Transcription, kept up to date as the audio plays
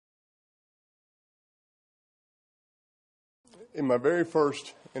In my very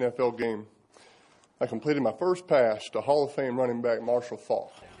first NFL game, I completed my first pass to Hall of Fame running back Marshall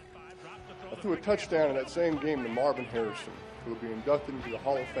Faulk. I threw a touchdown in that same game to Marvin Harrison, who will be inducted into the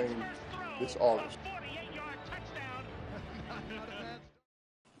Hall of Fame this August.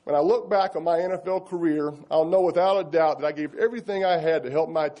 When I look back on my NFL career, I'll know without a doubt that I gave everything I had to help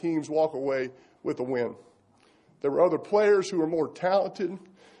my teams walk away with a win. There were other players who were more talented,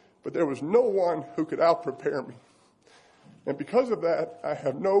 but there was no one who could out-prepare me. And because of that, I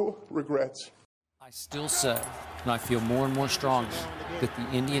have no regrets. I still say, and I feel more and more strongly, that the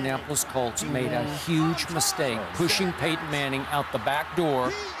Indianapolis Colts made a huge mistake pushing Peyton Manning out the back door.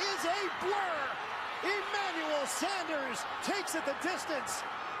 He is a blur. Emmanuel Sanders takes it the distance.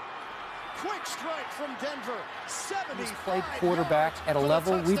 Quick strike from Denver. 75 He's played quarterback at a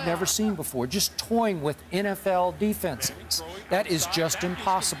level we've never seen before, just toying with NFL defenses. That is just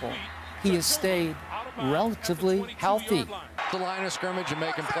impossible. He has stayed relatively healthy. The line of scrimmage and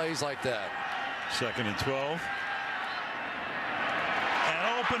making plays like that. 2nd and 12. And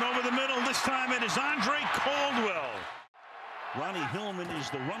open over the middle. This time it is Andre Caldwell. Ronnie Hillman is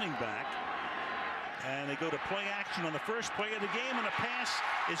the running back. And they go to play action on the first play of the game, and a pass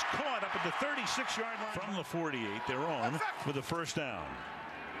is caught up at the 36-yard line. From the 48, their own, for the first down.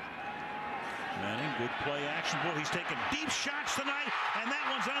 Manning, good play action. Boy, he's taking deep shots tonight, and that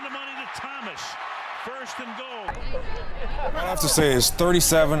one's on the money to Thomas. 1st and goal. I have to say it's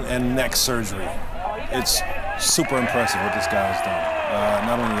 37 and neck surgery. It's super impressive what this guy has done.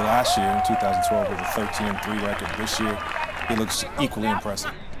 Not only last year in 2012 with a 13-3 record, this year he looks equally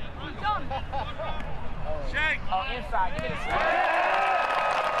impressive. Oh, inside. Give me the